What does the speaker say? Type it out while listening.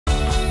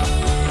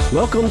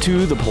Welcome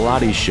to the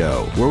Pilates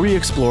Show, where we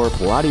explore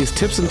Pilates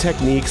tips and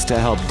techniques to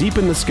help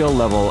deepen the skill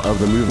level of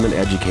the movement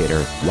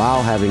educator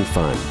while having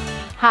fun.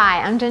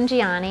 Hi, I'm Jen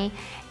Gianni,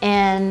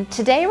 and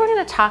today we're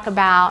going to talk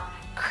about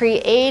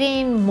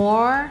creating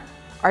more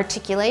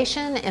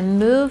articulation and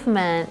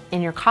movement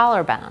in your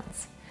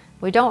collarbones.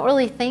 We don't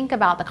really think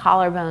about the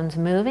collarbones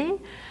moving,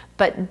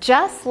 but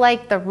just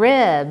like the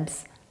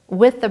ribs,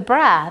 with the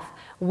breath,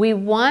 we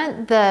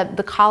want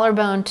the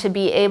collarbone to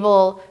be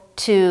able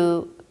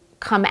to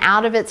come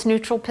out of its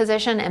neutral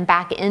position and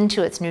back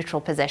into its neutral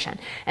position.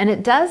 And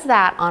it does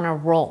that on a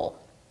roll.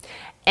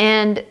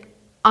 And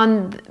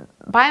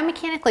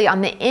biomechanically,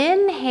 on the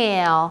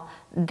inhale,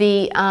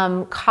 the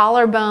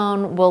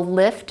collarbone will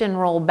lift and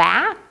roll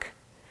back.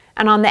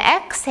 And on the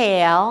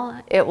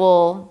exhale, it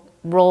will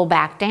roll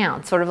back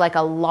down, sort of like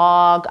a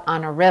log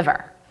on a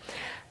river.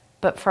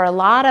 But for a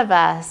lot of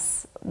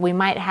us, we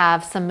might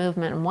have some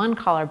movement in one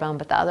collarbone,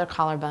 but the other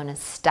collarbone is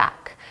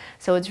stuck.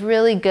 So it's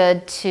really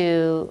good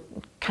to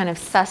kind of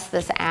suss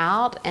this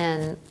out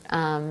and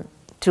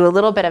do a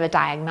little bit of a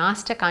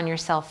diagnostic on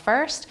yourself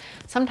first.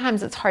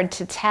 Sometimes it's hard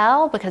to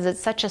tell because it's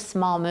such a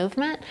small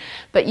movement,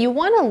 but you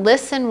want to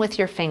listen with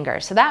your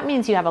fingers. So that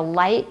means you have a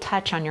light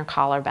touch on your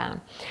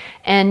collarbone.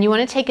 And you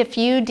want to take a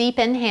few deep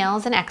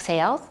inhales and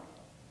exhales.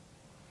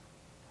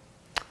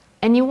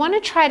 And you want to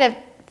try to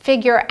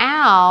figure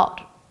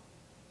out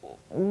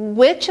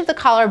which of the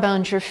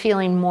collarbones you're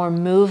feeling more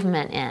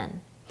movement in.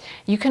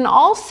 You can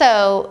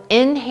also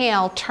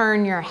inhale,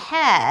 turn your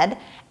head.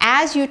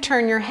 As you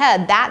turn your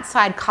head, that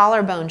side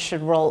collarbone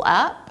should roll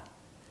up,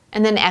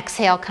 and then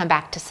exhale, come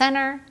back to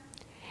center.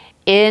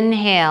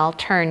 Inhale,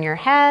 turn your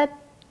head,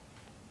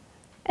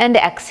 and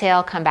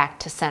exhale, come back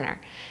to center.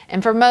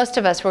 And for most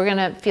of us, we're going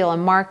to feel a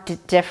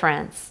marked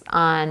difference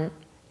on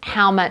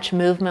how much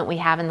movement we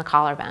have in the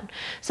collarbone.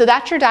 So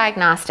that's your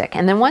diagnostic.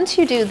 And then once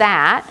you do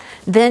that,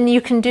 then you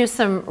can do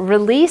some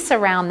release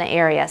around the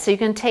area. So you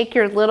can take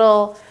your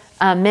little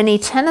mini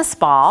tennis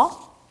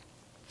ball,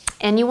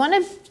 and you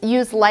want to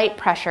use light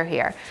pressure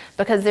here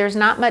because there's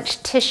not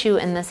much tissue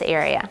in this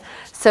area.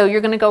 So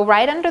you're going to go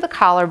right under the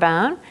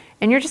collarbone,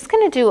 and you're just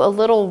going to do a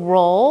little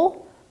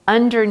roll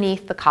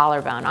underneath the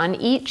collarbone on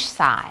each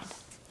side.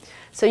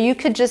 So you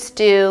could just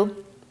do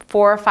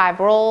 4 or 5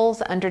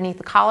 rolls underneath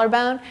the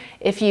collarbone.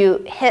 If you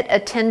hit a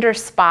tender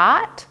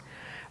spot,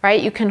 right,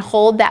 you can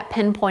hold that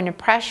pinpoint of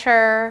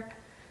pressure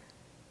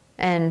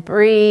and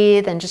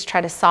breathe and just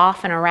try to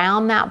soften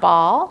around that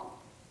ball.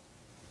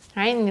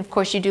 Right? And of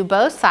course you do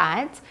both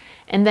sides.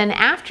 And then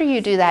after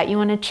you do that, you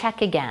want to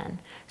check again.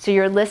 So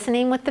you're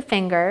listening with the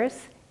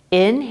fingers,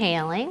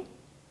 inhaling,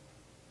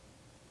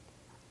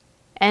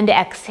 and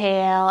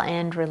exhale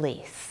and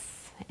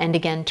release. And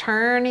again,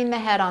 turning the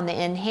head on the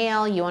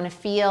inhale, you want to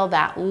feel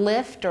that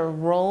lift or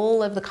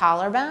roll of the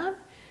collarbone,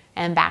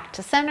 and back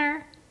to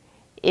center.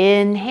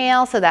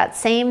 Inhale, so that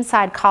same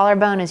side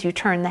collarbone as you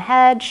turn the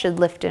head should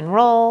lift and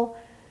roll,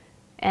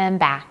 and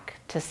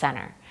back to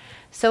center.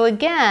 So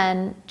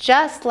again,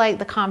 just like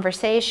the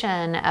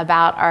conversation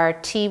about our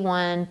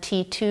T1,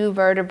 T2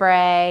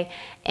 vertebrae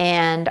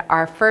and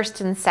our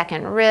first and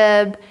second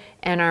rib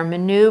and our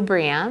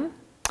manubrium,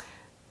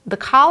 the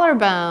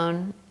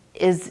collarbone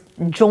is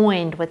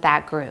joined with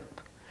that group.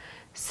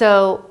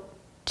 So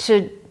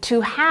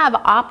to have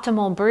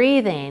optimal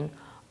breathing,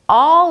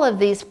 all of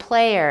these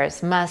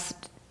players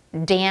must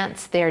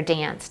dance their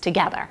dance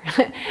together.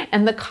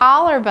 And the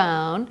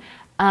collarbone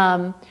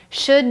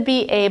should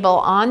be able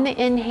on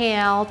the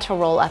inhale to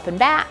roll up and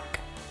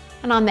back,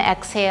 and on the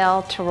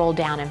exhale to roll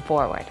down and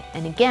forward.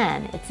 And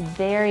again, it's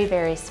very,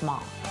 very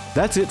small.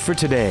 That's it for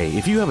today.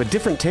 If you have a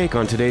different take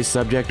on today's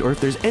subject, or if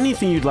there's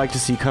anything you'd like to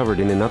see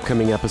covered in an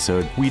upcoming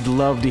episode, we'd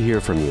love to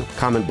hear from you.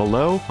 Comment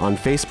below on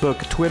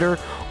Facebook, Twitter,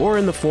 or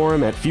in the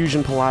forum at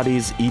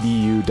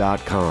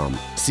fusionpilatesedu.com.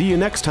 See you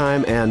next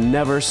time, and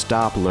never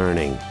stop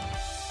learning.